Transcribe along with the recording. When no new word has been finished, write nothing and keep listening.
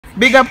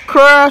Big up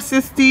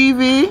Crosses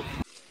TV.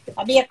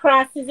 I be a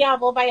Crosses you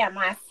have over your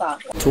master.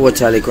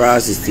 Totally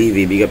Crosses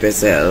TV, big up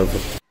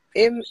yourself.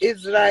 Him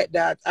is like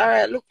that.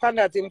 Alright, look on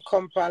that him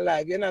come on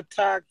live. You not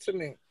talk to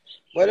me.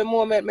 But the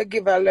moment me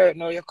give alert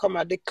now, you come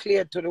and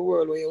declare to the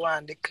world what you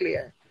want to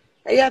declare.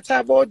 And you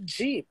talk about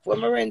Jeep.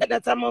 When I rent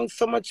that among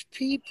so much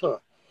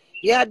people.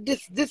 Yeah,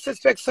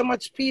 disrespect so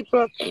much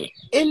people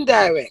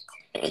indirect.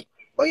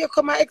 But you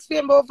come and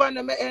explain about Van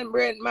and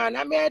Brent, man.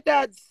 I mean,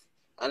 dads.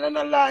 And I'm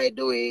not lie,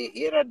 do it.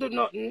 You don't do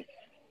nothing.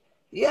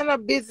 You're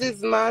not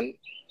businessman.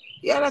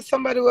 You're not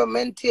somebody who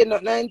maintain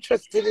nothing, not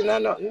interested in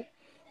nothing.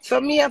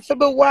 So me have to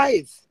be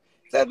wise.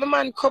 So the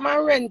man come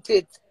and rent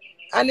it.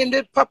 And in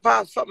the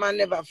papa something and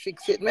never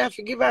fix it. Me have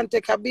to give and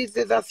take a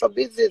business as a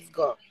business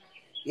go.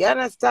 You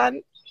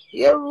understand?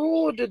 You're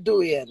rude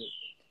doing.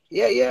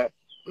 Yeah.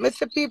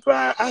 Mr. people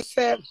I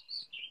say,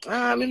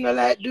 I'm not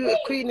like do it,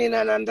 Queenie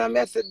and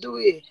I say do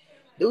it.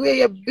 The way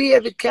your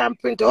baby can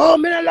print. Oh,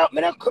 me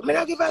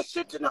not give a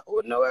shit. No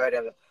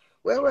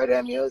where were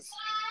them use?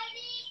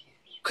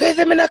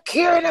 Crazy, me not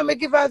care. Me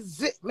give a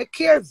me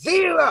care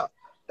zero.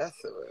 That's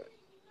the word.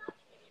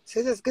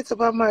 So just get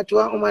up on my to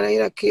one woman and you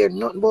don't care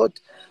nothing about.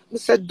 Me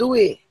say do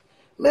it.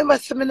 Remember,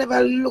 say me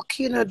never look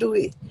in or do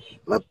it.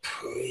 Me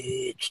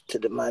preach to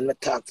the man. Me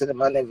talk to the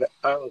man every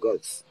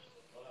angles.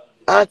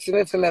 Ask him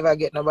if he never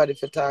get nobody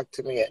to talk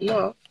to me yet.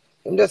 No.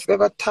 Him just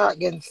never talk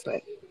against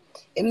me.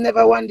 Him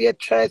never one day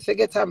try to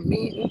get a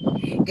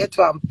meeting, get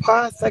one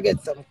pastor,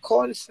 get some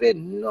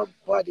counseling.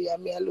 Nobody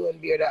and me alone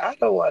bear that. I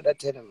don't want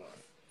that anymore.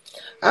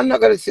 I'm not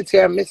going to sit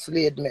here and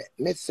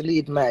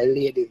mislead my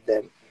ladies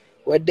them.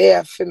 We're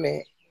there for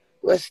me.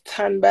 We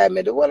stand by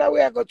me. The whole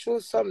way I go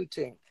through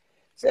something.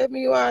 Say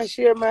me you want to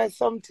share my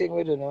something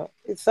with you know.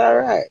 It's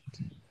alright.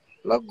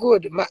 My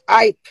good. My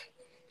hype.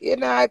 You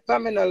know hype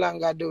I'm no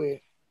longer do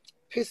it.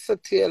 Pistol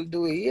tail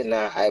do it. You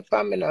know hype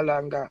I'm no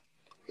longer.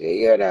 You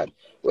hear that?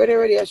 When they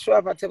ready to show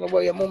up and tell me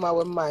about your mama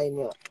will mind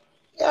you.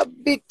 You're a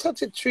big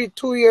 33,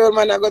 2-year-old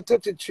man, I got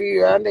 33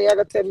 years, and then you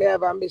got to tell me I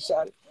have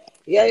ambition.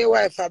 Yeah, your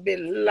wife have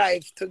been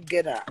life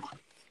together.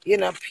 You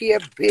know, pay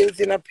bills,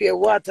 you know, pay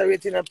water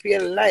rate, you know, pay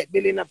light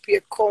bill, you know,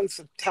 pay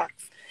council tax,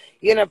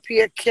 you know,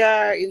 pay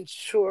car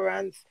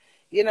insurance,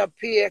 you know,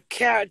 pay a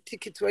car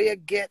ticket where you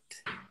get.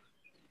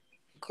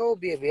 Go,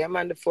 baby, I'm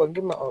on the phone,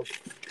 give me up.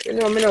 You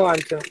know, me no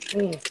want to.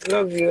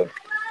 Love you.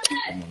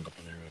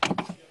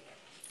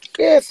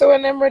 Yeah, so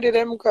when I'm ready,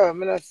 them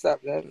come, I'm not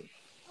stop them.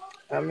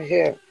 I'm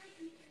here.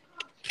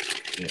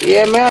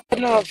 Yeah, man,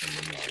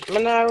 enough.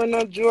 Man, I will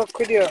not joke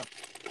with you.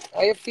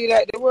 I feel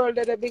like the world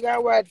is a big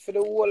and wide for the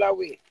whole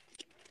away.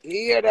 You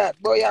hear that?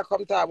 Boy, you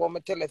come talk about me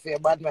tell you for a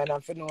bad man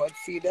and for know it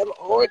see them.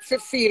 Oh, it's a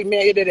feel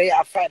me, you did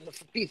you find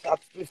the piece of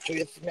scripture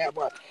you see me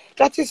about.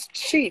 That is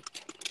cheap.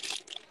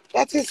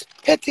 That is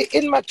petty,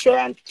 immature,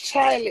 and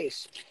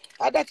childish.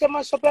 And that you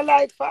mash up your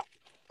life for.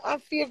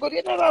 And feel good.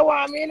 You never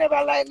want me, you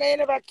never like me, you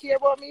never care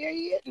about me,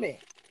 you hate me.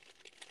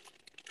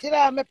 Till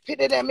I'm a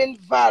pity them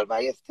involved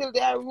and you still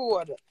there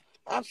road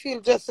and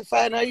feel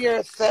justified on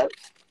yourself.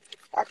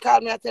 I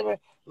call me and tell me,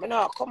 I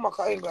no come back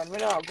to England, I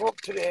no go up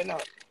today now.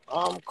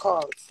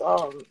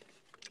 Calls.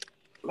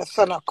 My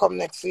son will come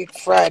next week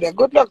Friday.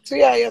 Good luck to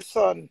you and your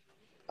son.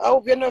 I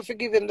hope you know if you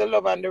give him the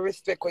love and the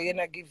respect what you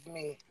not give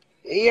me.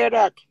 You hear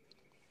that?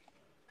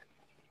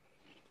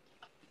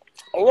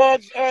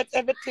 Words hurt,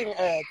 everything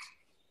hurt.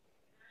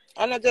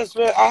 And I just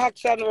work,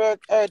 action work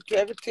hurt to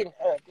everything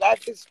hurt.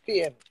 Life is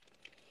pain.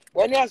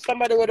 When you have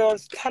somebody who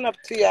don't stand up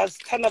to you and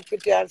stand up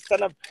with you and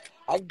stand up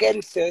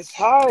against you, it's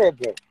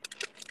horrible.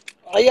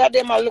 And you have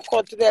them and look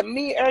out to them.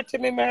 Me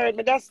hurting me, hurt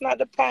me. That's not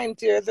the point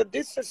here. It's a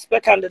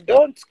disrespect and they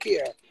don't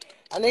care.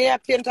 And then you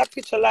paint a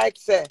picture like,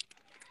 say,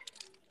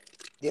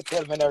 you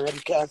tell me the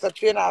rent car. So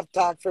 3.5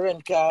 talk for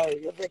rent car.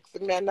 You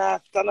vexing me and I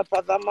stand up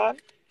as a man.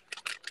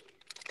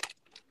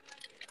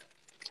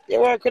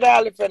 You work with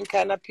all different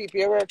kind of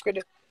people. You work with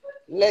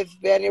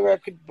lesbian, you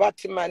work with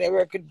Batman, you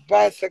work with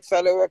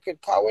bisexual, you work with...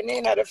 Because when you're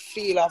in the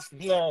field of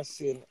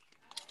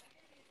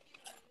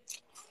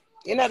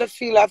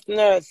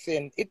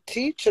nursing, it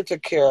teaches you to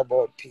care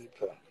about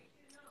people.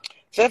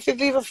 So if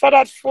it's even for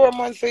that 4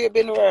 months you've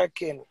been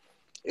working,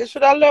 you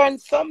should have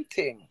learned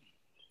something.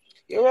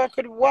 You work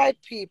with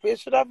white people, you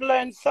should have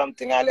learned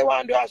something. All you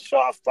want to do is show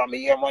off from me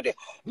here Monday.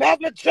 I have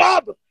my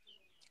job.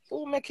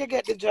 Who make you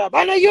get the job?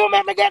 I know you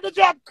make me get the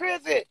job,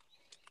 crazy.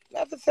 I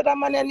have to say that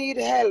man I need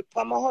help.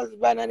 And my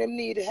husband and him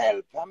need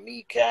help. And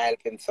me can't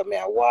help him, so me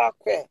I walk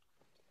with.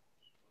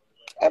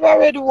 Ever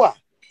read what?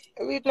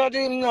 We not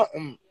doing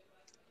nothing.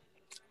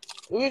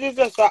 We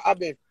just a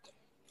habit.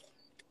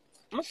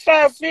 I'm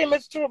sorry for him,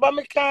 it's true, but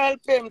I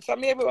can't help him. So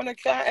maybe when I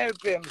can't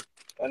help him,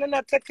 when I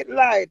not take it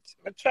light,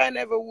 I'm trying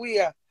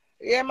everywhere.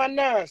 Yeah, my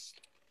nurse.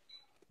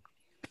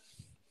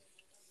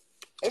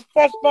 If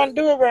first man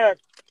do work,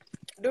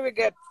 do we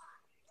get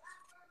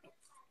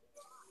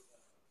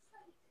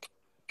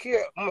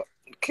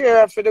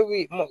care for the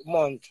week,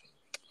 month,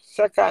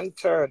 second,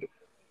 third.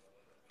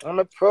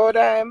 I'm proud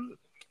of him.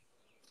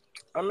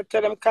 I'm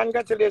tell him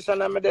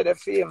congratulations, I'm dead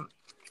for him.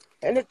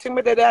 Anything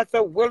me that I say,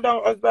 well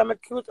done husband, my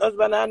cute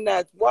husband and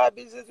nice. Boy,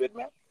 business with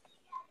me.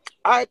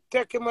 I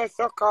take him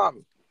so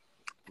calm.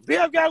 Be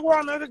a girl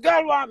want me, every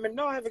girl want me.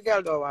 No, every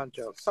girl don't want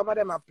you. Some of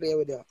them I play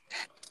with you.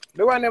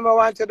 The one them I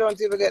want you don't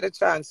even get the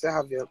chance to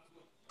have you.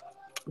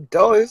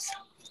 Those,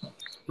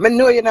 I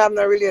know you don't have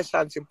no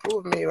relationship.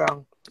 Prove me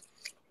wrong.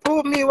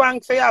 Prove me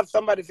wrong so you have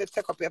somebody to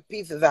take up your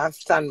pieces and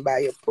stand by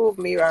you. Prove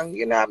me wrong.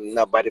 You don't have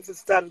nobody to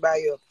stand by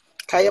you.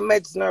 Because your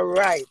med's not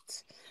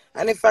right.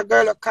 And if a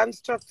girl is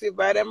constructive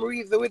by them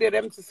reason with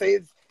them to say,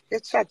 you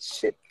chat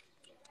shit.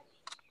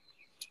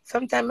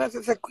 Sometimes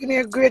I say, Queenie,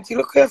 you're great. You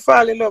look how you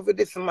fall in love with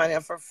this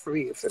man for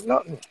free. I said,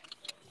 nothing.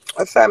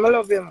 That's why I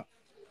love him.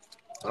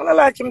 I don't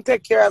like him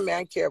take care of me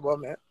and care about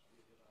me.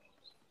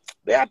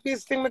 The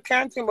happiest thing I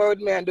can't think about with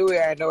me and the way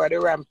I know are the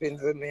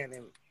rampings with me and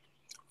him.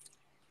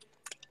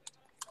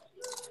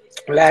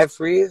 Life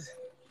freeze.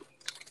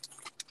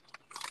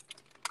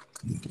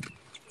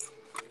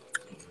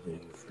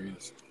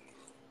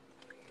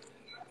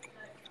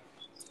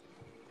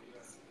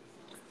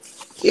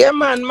 Yeah,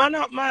 man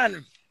up,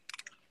 man.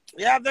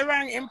 You have the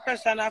wrong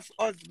impression of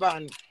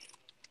husband.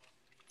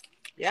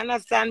 You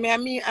understand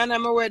me? And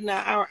I'm a wedding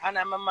and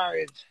I'm a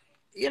marriage.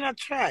 You not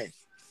try.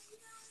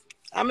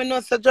 I mean, no,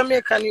 so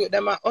Jamaican youth,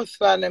 them a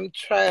husband, them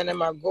try and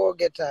them a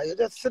go-getter. You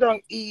just sit down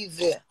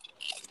easy.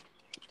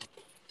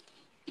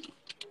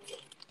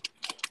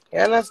 You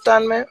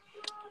understand me?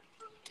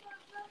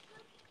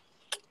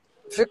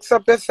 Fix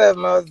up yourself,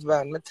 my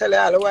husband. I tell you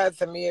all the while,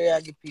 some area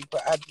I give people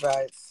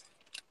advice.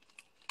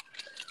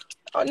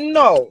 Oh,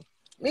 no.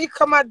 Me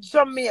come at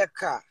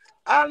Jamaica.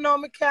 I know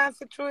me can't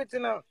see through it, you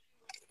know.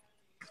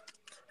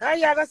 And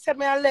you gotta say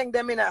me a Leng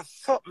them in a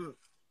something.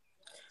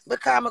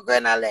 Because I'm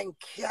going to Leng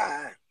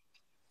car.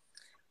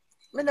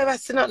 Me never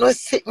see no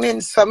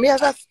sickening, so me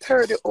as a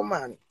sturdy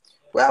woman.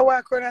 Where I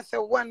walk around and say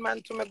one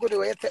man to me good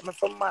way, you take me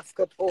from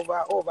mascot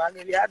over, and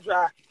then you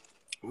draw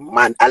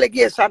man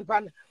allegation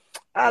pan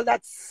all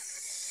that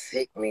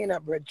sick me in a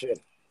brethren.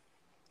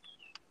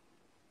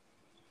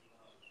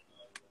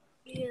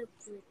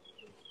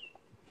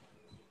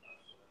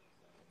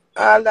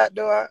 All that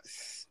do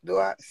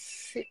a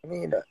sick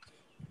me that.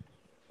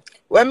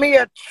 When me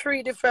hear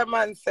 3 different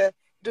men say,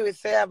 do it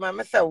say man,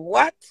 I say,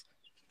 what?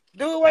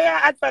 Do what you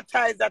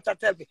advertise that I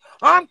tell me.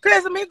 I'm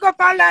crazy, me go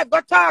up on live,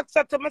 go talk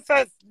so to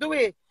myself, do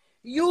it.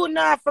 You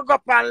not for go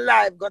up on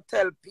live, go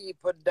tell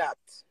people that.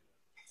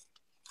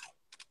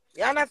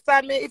 You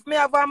understand me? If me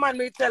have a man,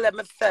 me tell him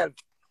myself.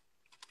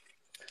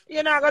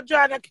 You know, I go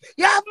join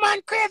you have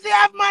man crazy, you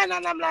have man,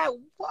 and I'm like,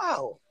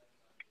 wow.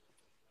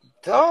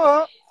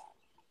 Duh.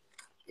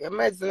 Your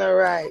man's not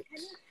right.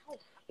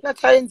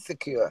 Not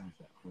insecure.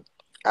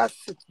 As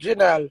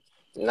general.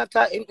 Not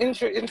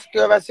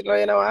insecure, as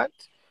you know what?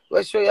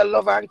 We show you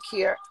love and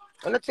care.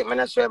 When I think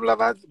I show him love,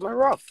 I'm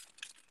rough.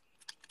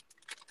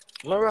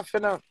 I'm rough, you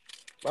know.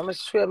 But I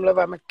show him love,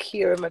 I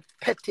care him, I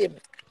pet him,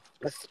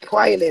 I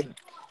spoil him.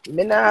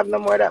 Me not have no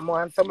more that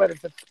more and somebody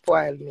to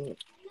spoil me.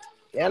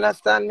 You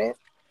understand me?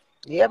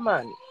 Yeah,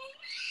 man.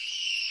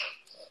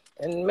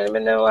 And me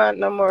don't want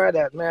no more of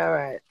that. Me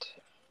alright.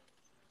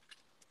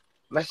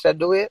 I should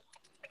do it.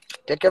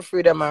 Take your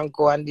freedom and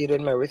go and deal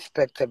with me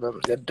respectable.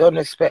 They don't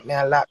respect me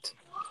a lot.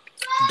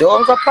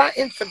 Don't go on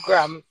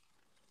Instagram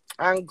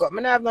and go.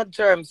 Me not have no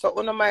germs, so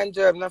I don't mind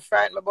germs. No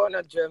frighten me about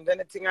no germs.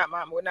 Anything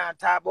happen, we not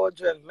talk about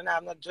germs. Me not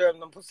have no germs.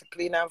 No pussy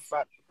clean and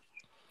fat.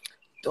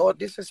 Don't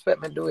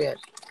disrespect me, do it.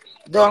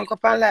 Don't go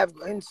on live,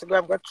 go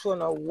Instagram, go through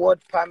no word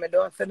for me.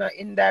 Don't say no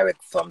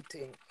indirect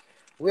something.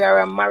 We are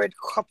a married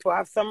couple.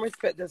 Have some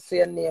respect to say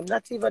your name.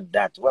 Not even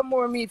that. What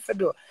more me for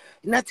do?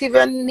 Not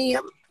even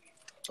name.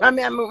 I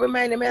mean, I'm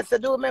reminding me, I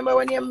said, do remember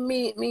when you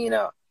meet me, you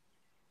know?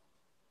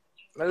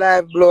 My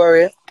life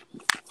glory.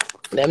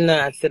 Them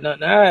not say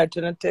nothing. All right,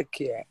 you know, take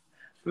care.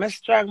 I'm a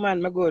strong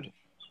man, I'm good.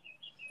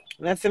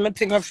 And I say my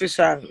thing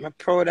official. I'm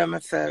proud of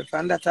myself.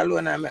 And that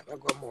alone I make me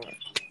go more.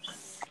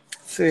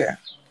 So yeah.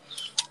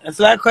 It's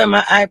like when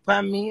my eye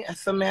on me, I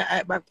saw my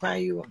eye back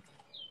on you.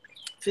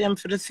 Same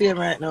for the same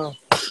right now.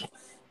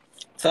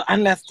 So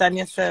understand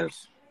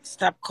yourself.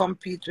 Stop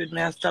compete with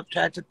me and stop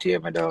trying to tear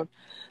me down.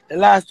 The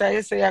last time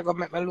you say you're going to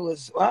make me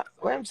lose. What?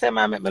 When I'm saying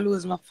I make me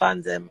lose my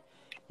fans, them,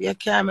 you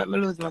can't make me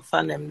lose my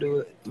fans, them, do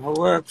it. I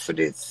work for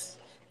this.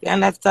 You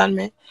understand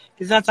me?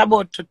 It's not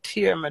about to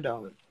tear me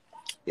down.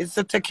 It's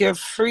to take your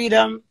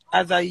freedom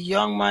as a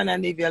young man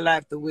and live your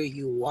life the way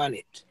you want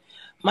it.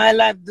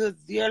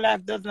 Your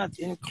life does not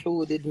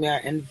include me or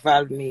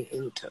involve me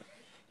into.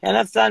 You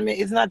understand me?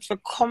 It's not to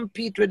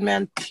compete with me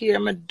and tear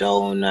me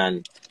down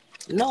and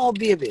no,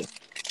 baby.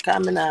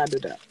 Can't me not do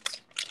that.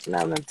 I don't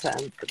have no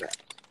time for that.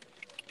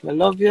 I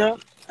love you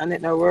and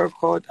it no work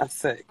out a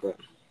cycle.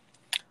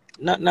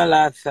 Not no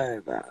last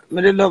cycle. I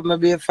love my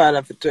baby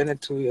father for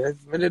 22 years.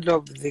 I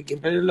love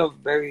Ziggy. I love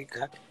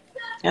Berika.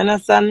 You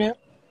understand me?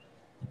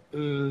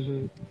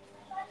 Mm-hmm.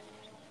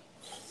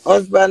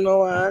 Husband I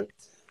want.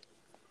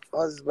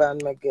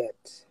 Husband I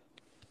get.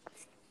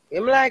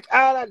 I'm like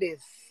all of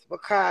this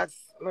because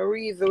my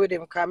reason with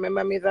him, because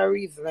remember me is a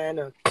reason, you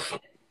know.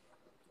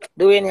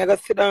 The way you go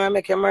sit down and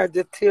make your marriage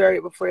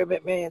deteriorate before you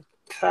make me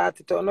start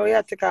it out. Now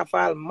you take off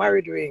all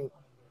married ring.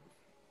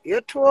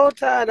 You're too out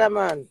harder,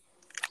 man.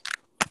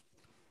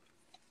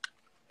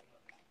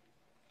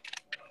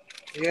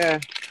 Yeah.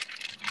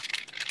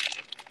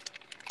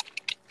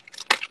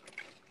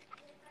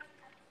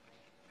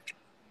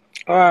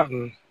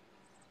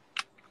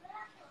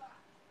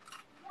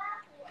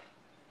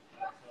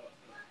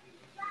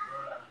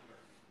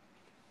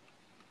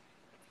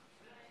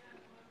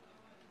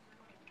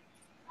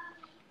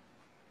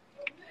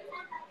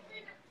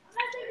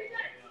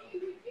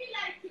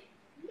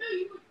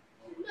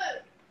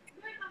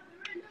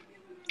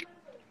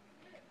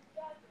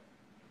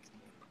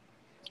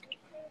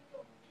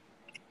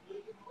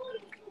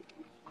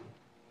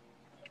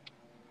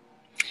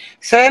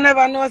 So you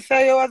never know,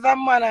 say you was a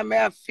man and me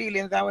have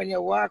feelings, and when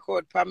you walk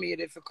out for me,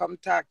 if you come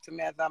talk to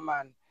me as a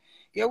man.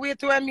 You wait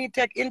till when me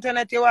take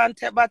internet, you want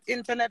to take but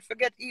internet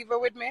forget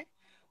evil with me?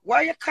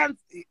 Why you can't?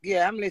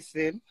 Yeah, I'm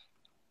listening.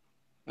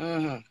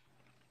 I'm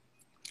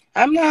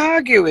not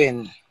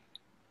arguing.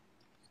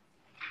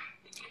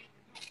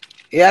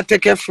 Yeah,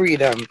 take your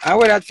freedom. And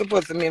what that's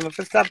supposed to mean? If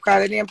you stop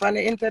calling him on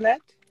the internet?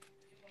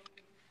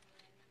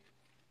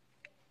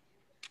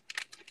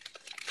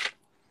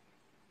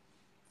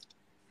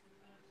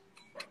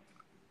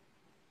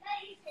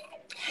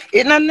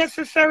 It's not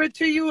necessary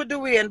to you,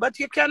 Dwayne, but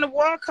you can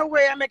walk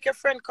away and make your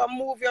friend come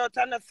move you out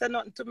and not say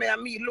nothing to me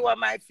and me lower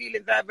my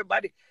feelings to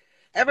everybody.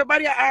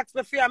 Everybody asks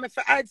me for you, and if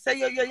I'd say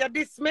you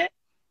diss me.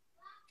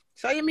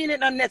 So you mean it's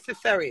not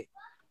necessary?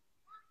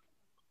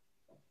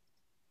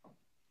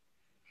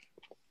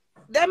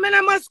 Then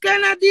I must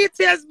kind of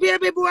details,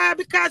 baby boy,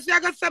 because you're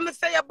going to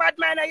say you're bad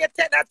man and you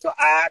take that to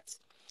heart.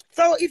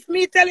 So if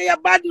me tell you you're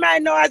bad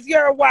man now as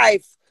your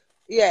wife,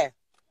 yeah.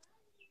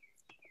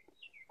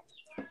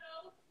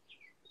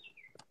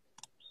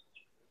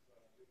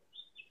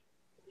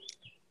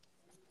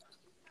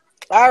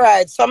 All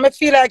right, so I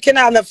feel like you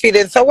have no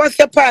feeling. So what's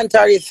your point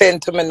are you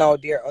saying to me now,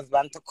 dear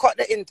husband, to cut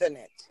the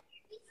internet?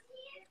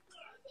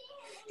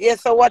 Yeah,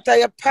 so what are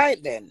your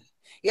point then?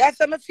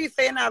 Yes, I'm feel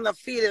saying I'm not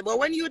feeling, but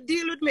when you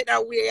deal with me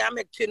that way, I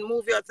make you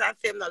move you out and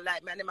say I'm not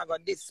like me, and I'm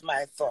going this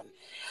my son.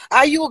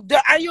 Are you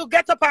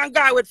get up and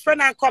go with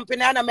friend and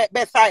company and I make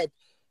best side?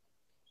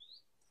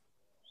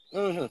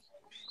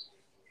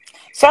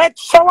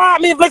 So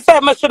what me say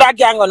I should have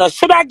gang on us?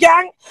 Should I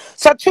gang?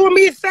 So to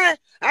me say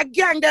I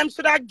gang them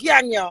should I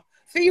gang you.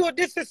 See you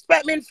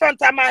disrespect me in front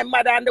of my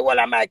mother and the whole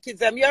of my kids.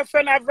 Them your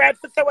friend have right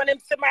to say when him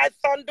see my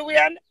son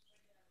doing?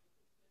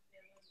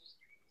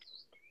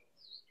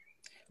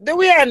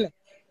 Dwayne,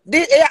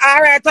 all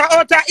right,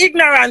 out of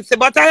ignorance,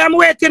 but I am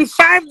waiting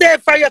 5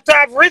 days for you to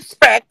have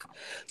respect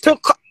to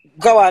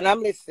go on.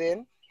 I'm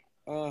listening.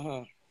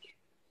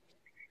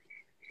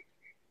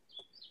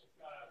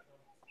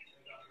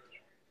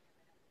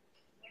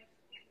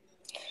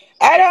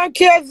 I don't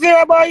care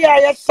zero about you,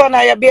 your son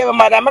or your baby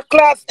mother. I'm a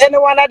class any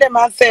one of them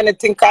and say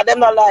anything because them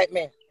not like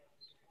me.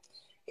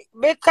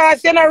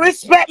 Because you know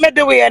respect me,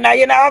 Dwayne, and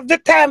you know have the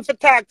time to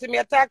talk to me.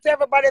 I talk to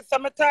everybody, so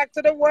I talk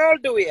to the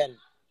world, Dwayne.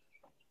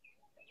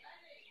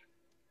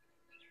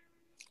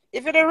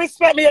 If you don't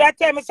respect me, that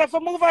tell me, so if I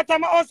move out of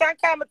my house and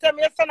come and tell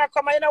me your son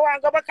come and you know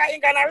want to go back to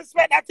England, I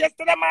respect that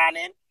yesterday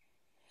morning.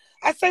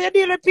 I say you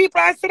deal with people,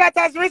 I see that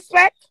as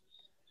respect.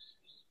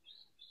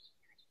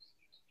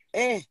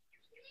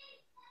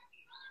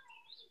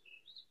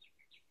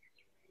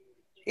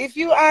 If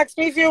you ask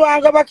me if you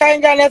want to go back to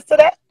England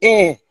yesterday,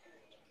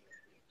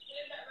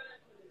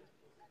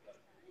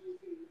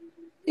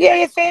 yeah,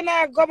 you say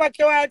now go back,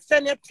 you want to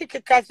send your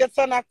ticket because your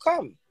son will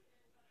come.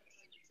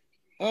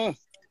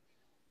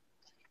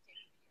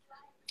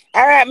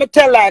 All right, me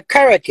tell her,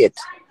 correct it.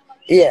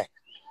 Yeah.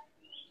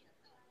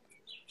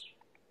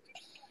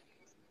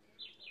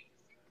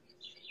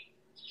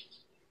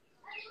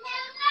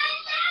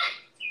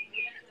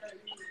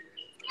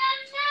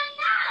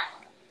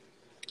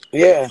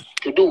 Yeah.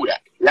 To do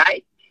that,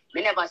 right?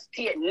 Me never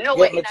state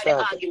nowhere in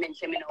the argument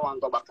say me no want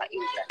to go back to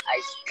England.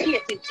 I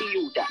stated to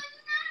you that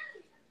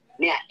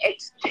me I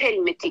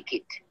extend my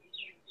ticket.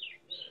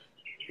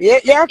 Yeah,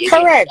 you're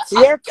correct.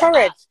 You're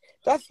correct.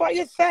 That's what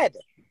you said.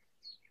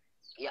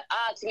 You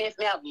ask me if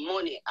me have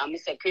money and me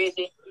say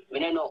crazy, me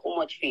don't know how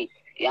much fee.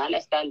 You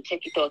understand?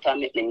 Check it out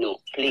and make me know,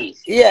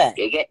 please. Yeah.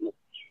 You get me?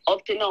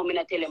 Up to now, me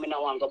not tell you me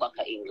no want to go back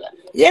to England.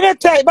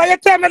 But you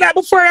tell me that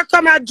before you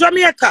come at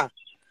Jamaica.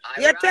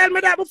 You tell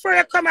me that before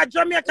you come at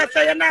Jamaica,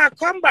 so you now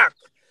come back.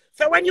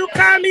 So when you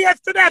call me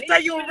yesterday after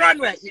you run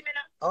away.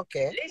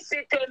 Okay.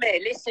 Listen to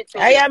me, listen to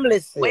me. I am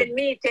listening. When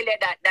me tell you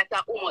that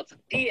how much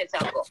days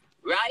ago,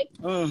 right?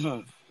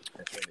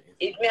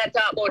 If me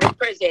talk about the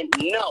present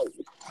now,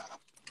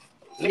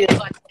 me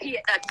never state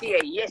that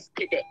here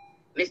yesterday.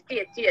 Me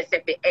state here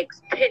say the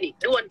extend it,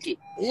 don't it?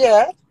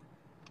 Yeah.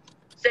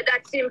 So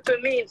that simple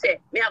means say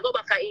me I go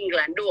back to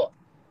England, do.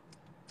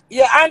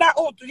 Yeah, and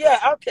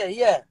okay,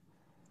 yeah.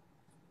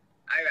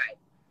 Alright.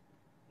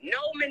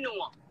 Now me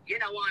know you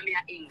don't want me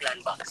at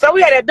England back. So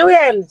we are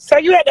doing. So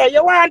you are there.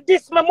 You want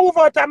this me move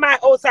out of my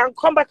house and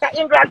come back to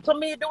England to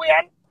me,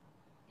 Dwayne?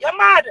 You're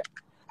mad.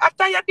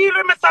 After you deal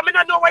with me, so I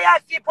don't know why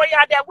you sleep or you're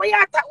there. Why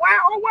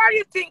are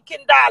you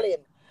thinking,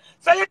 darling?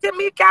 So you think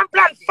me can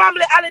plan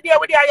family holiday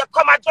with you, you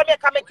come and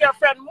Jamaica, make your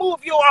friend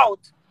move you out.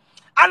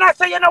 And I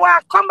say, you know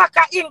what, come back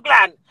to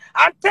England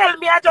and tell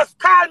me, just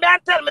call me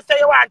and tell me, say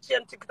you want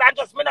change tickets and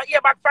just me not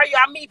hear back from you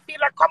and me feel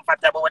like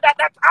comfortable with that.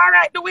 That's all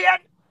right, Dowey.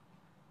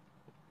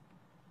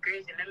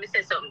 Crazy, let me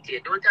say something to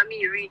you. Don't tell me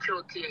you reach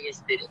out to you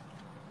yesterday.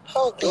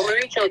 Okay. Don't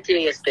reach out to you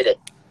yesterday.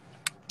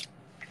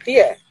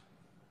 Yeah.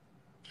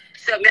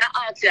 So may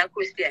I ask you a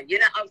question? You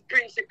know, have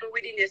principle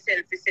within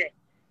yourself to say,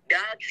 dog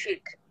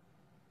shit,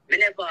 me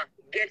never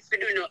get to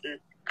do nothing,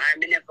 or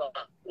me never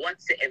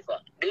whatsoever.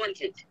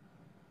 Don't it?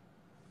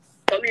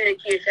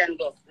 Communication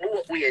go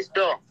both ways,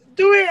 though.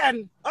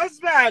 Dowey,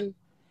 husband,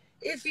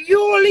 if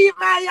you leave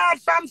my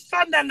yard from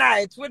Sunday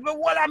night with me,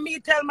 what me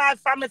tell my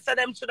family say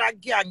them should have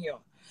gang you.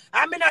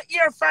 I mean, I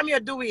hear from you,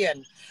 Dowey.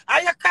 And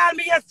you called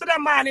me yesterday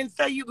morning and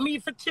say me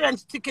for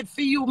change ticket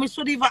for you. Me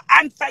should even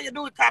answer you,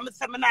 do it, because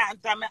I say me not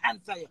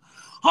answer you.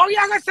 How you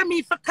going to say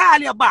me for call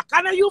you back?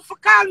 I know you for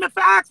call me for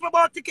ask me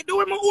about ticket.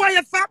 Dowey, me owe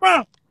you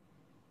something.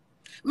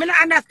 Me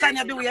not understand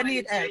you, Dowey. You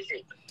need help.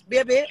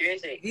 Baby?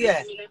 Crazy.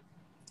 Yeah.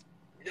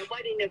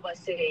 Nobody never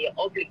say you're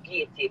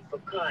obligated for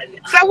calling.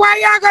 So why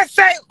you going to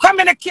say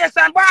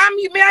communication? But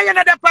me and you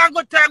know the on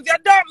good terms. You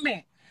dump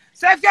me.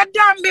 So if you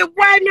dump me,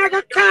 why me going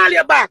to call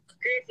you back?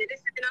 Crazy,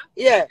 listen me now.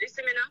 Yeah.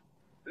 Listen me now.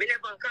 Me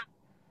never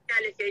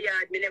call you say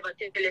yard. Me never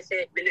tell you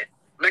say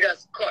me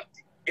just cut.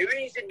 The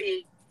reason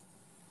be.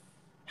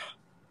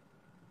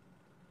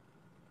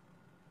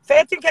 So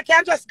you think you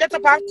can just get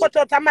up and cut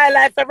out of my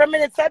life every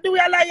minute? So do we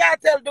allow you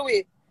tell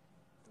Dowey?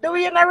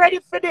 Dowey, you're not ready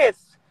for this.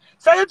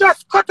 So you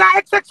just cut and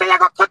expect so you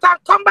go cut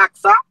and come back,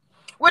 so?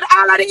 With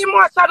all of the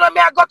emotion when me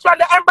I go through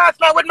and the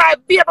embarrassment with my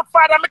baby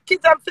father, my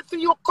kids and sister,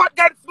 you cut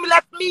against me,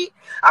 left me.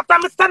 After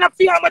me stand up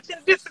for you, how much in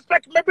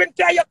disrespect, me bring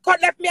to you,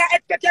 cut left me, I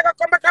expect you to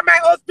come back to my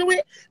house,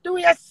 Dowey.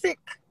 Dowey, you're sick.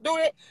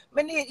 Dowey,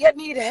 you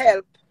need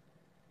help.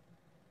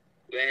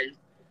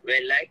 Well,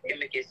 like you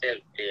make yourself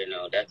clear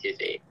now, that is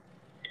it.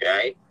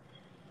 Right?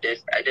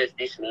 I just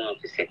this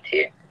moment to sit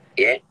here.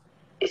 Yeah?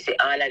 You see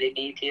all of the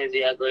details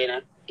you are going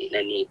on, you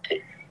don't need to.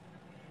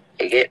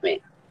 You get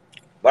me?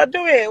 But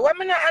Dowey, what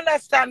me not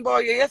understand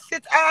about you, you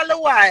sit all the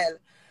while.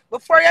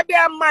 Before you be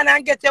a man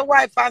and get your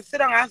wife and sit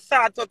down and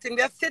start out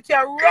things, you sit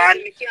here, run.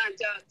 Me can't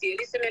talk to you.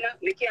 Listen me now,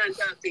 me can't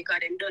talk to you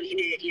because them done in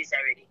your ears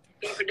already.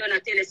 People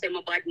don't tell you say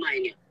my bad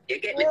mind you. You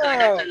get me? Because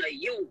that's not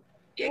you.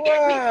 You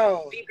get me?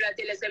 People are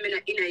tell you say me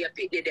not in your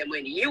pity them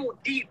when you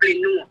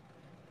deeply know.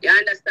 You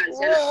understand?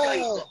 So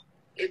not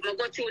if I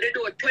go through the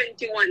door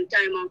 21 times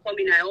and come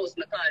in my house,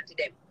 I call to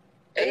them.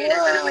 And you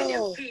understand when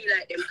them feel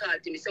like them call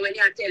to me. So when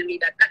you tell me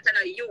that that's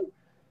not you,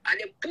 and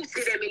them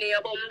pussy them in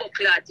your bumbo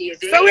clot here.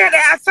 So wait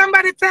there,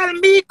 somebody tell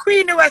me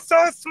Queenie was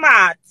so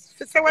smart.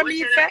 So what me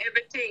say?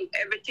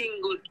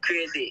 Everything good,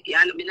 crazy.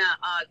 You know, me not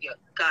argue.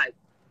 Cause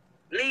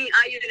me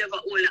and you never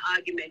own an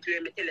argument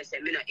where me tell you say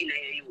me not in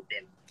your youth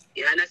them.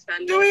 You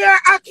understand? Do your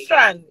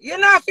action. You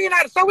know feel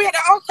like so wait,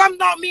 how come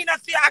now me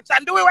not see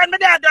action? Do it when me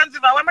there done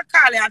when me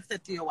call you and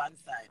sit to you one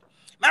side.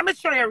 Let me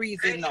show you a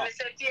reason now. Me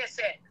say to you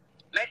say,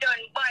 me done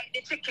buy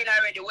the chicken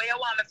already. Where you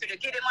want me to do?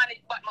 Give the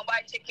money but me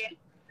buy chicken.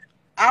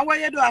 And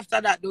what you do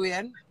after that, Dowey?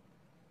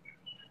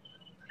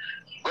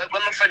 What am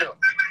I for do?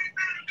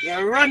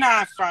 You run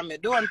off from me,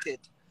 don't it?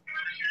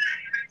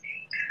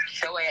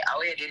 So wait,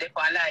 you live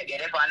on life. You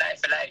live on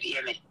life for life, you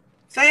hear me?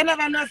 So you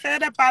never know say you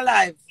live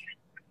alive.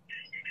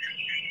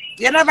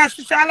 You never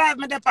see alive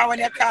me depend when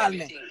you call me.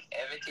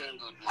 Everything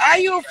good. Are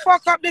you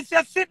fuck up this,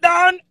 you sit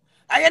down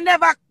and you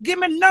never give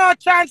me no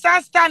chance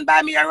and stand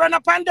by me. You run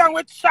up and down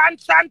with chat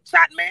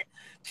me.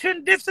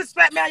 Shouldn't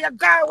disrespect me and you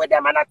go with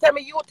them and I tell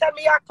me you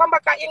come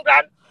back to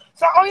England.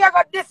 So how you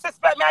gonna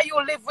disrespect me and you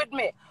live with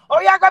me?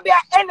 How you gonna be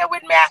an enemy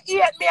with me and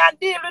hate me and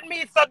deal with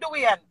me? So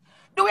Dowey,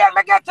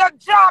 me get a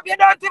job. You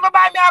don't even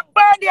buy me a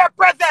birthday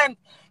present.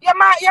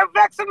 You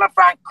vexing me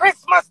from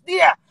Christmas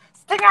Day.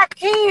 Thing I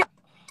keep.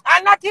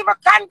 And not even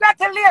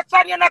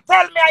congratulations, you not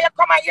tell me and you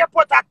come at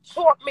airport and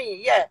choke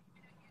me, yeah.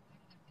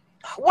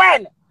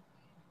 When?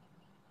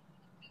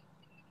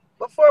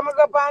 Before I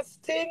go and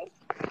sting?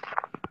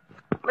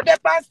 But the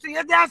past thing,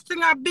 you just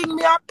sting and bing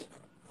me up.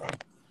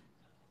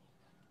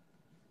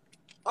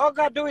 Oh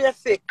God, do you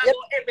sick?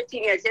 You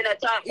everything else, you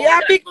not talk. Yeah,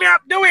 big me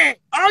up, do it.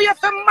 Oh, you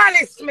feel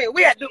malice me.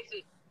 Wait, do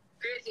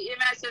Crazy, you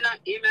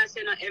may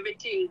say not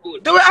everything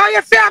good. Do it. Oh,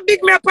 you feel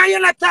big me up and you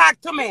not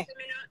talk to me.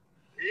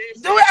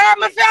 Do it. Oh,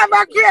 if you have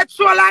a great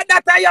show like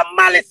that and you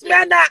malice me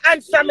and not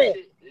answer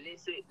me.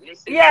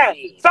 Listen. Yeah.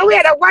 So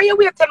wait, why you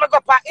wait till me go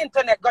on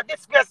internet, go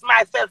disgrace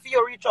myself,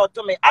 you reach out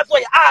to me. That's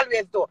what you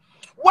always do.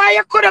 Why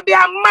you couldn't be a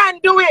man,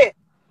 do it?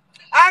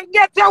 And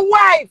get your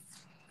wife.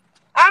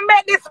 And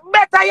make this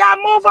better.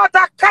 You move out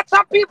and catch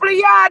up people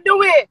yard,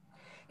 do it.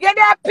 You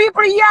there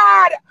people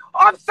yard.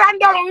 Ups and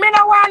down. Me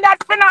no want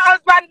that for no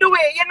husband, do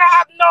it. You don't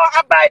have no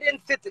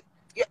abiding city.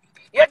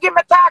 You give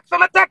me talk, so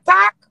me take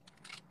talk.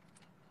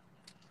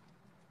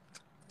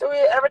 Do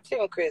it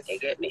everything, Chris. You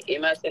get me? You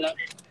must know.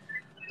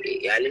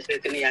 You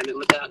listen to me and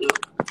me talk now.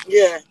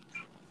 Yeah.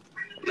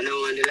 I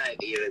don't want the life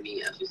to hear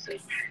me, I should say.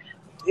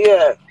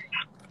 Yeah.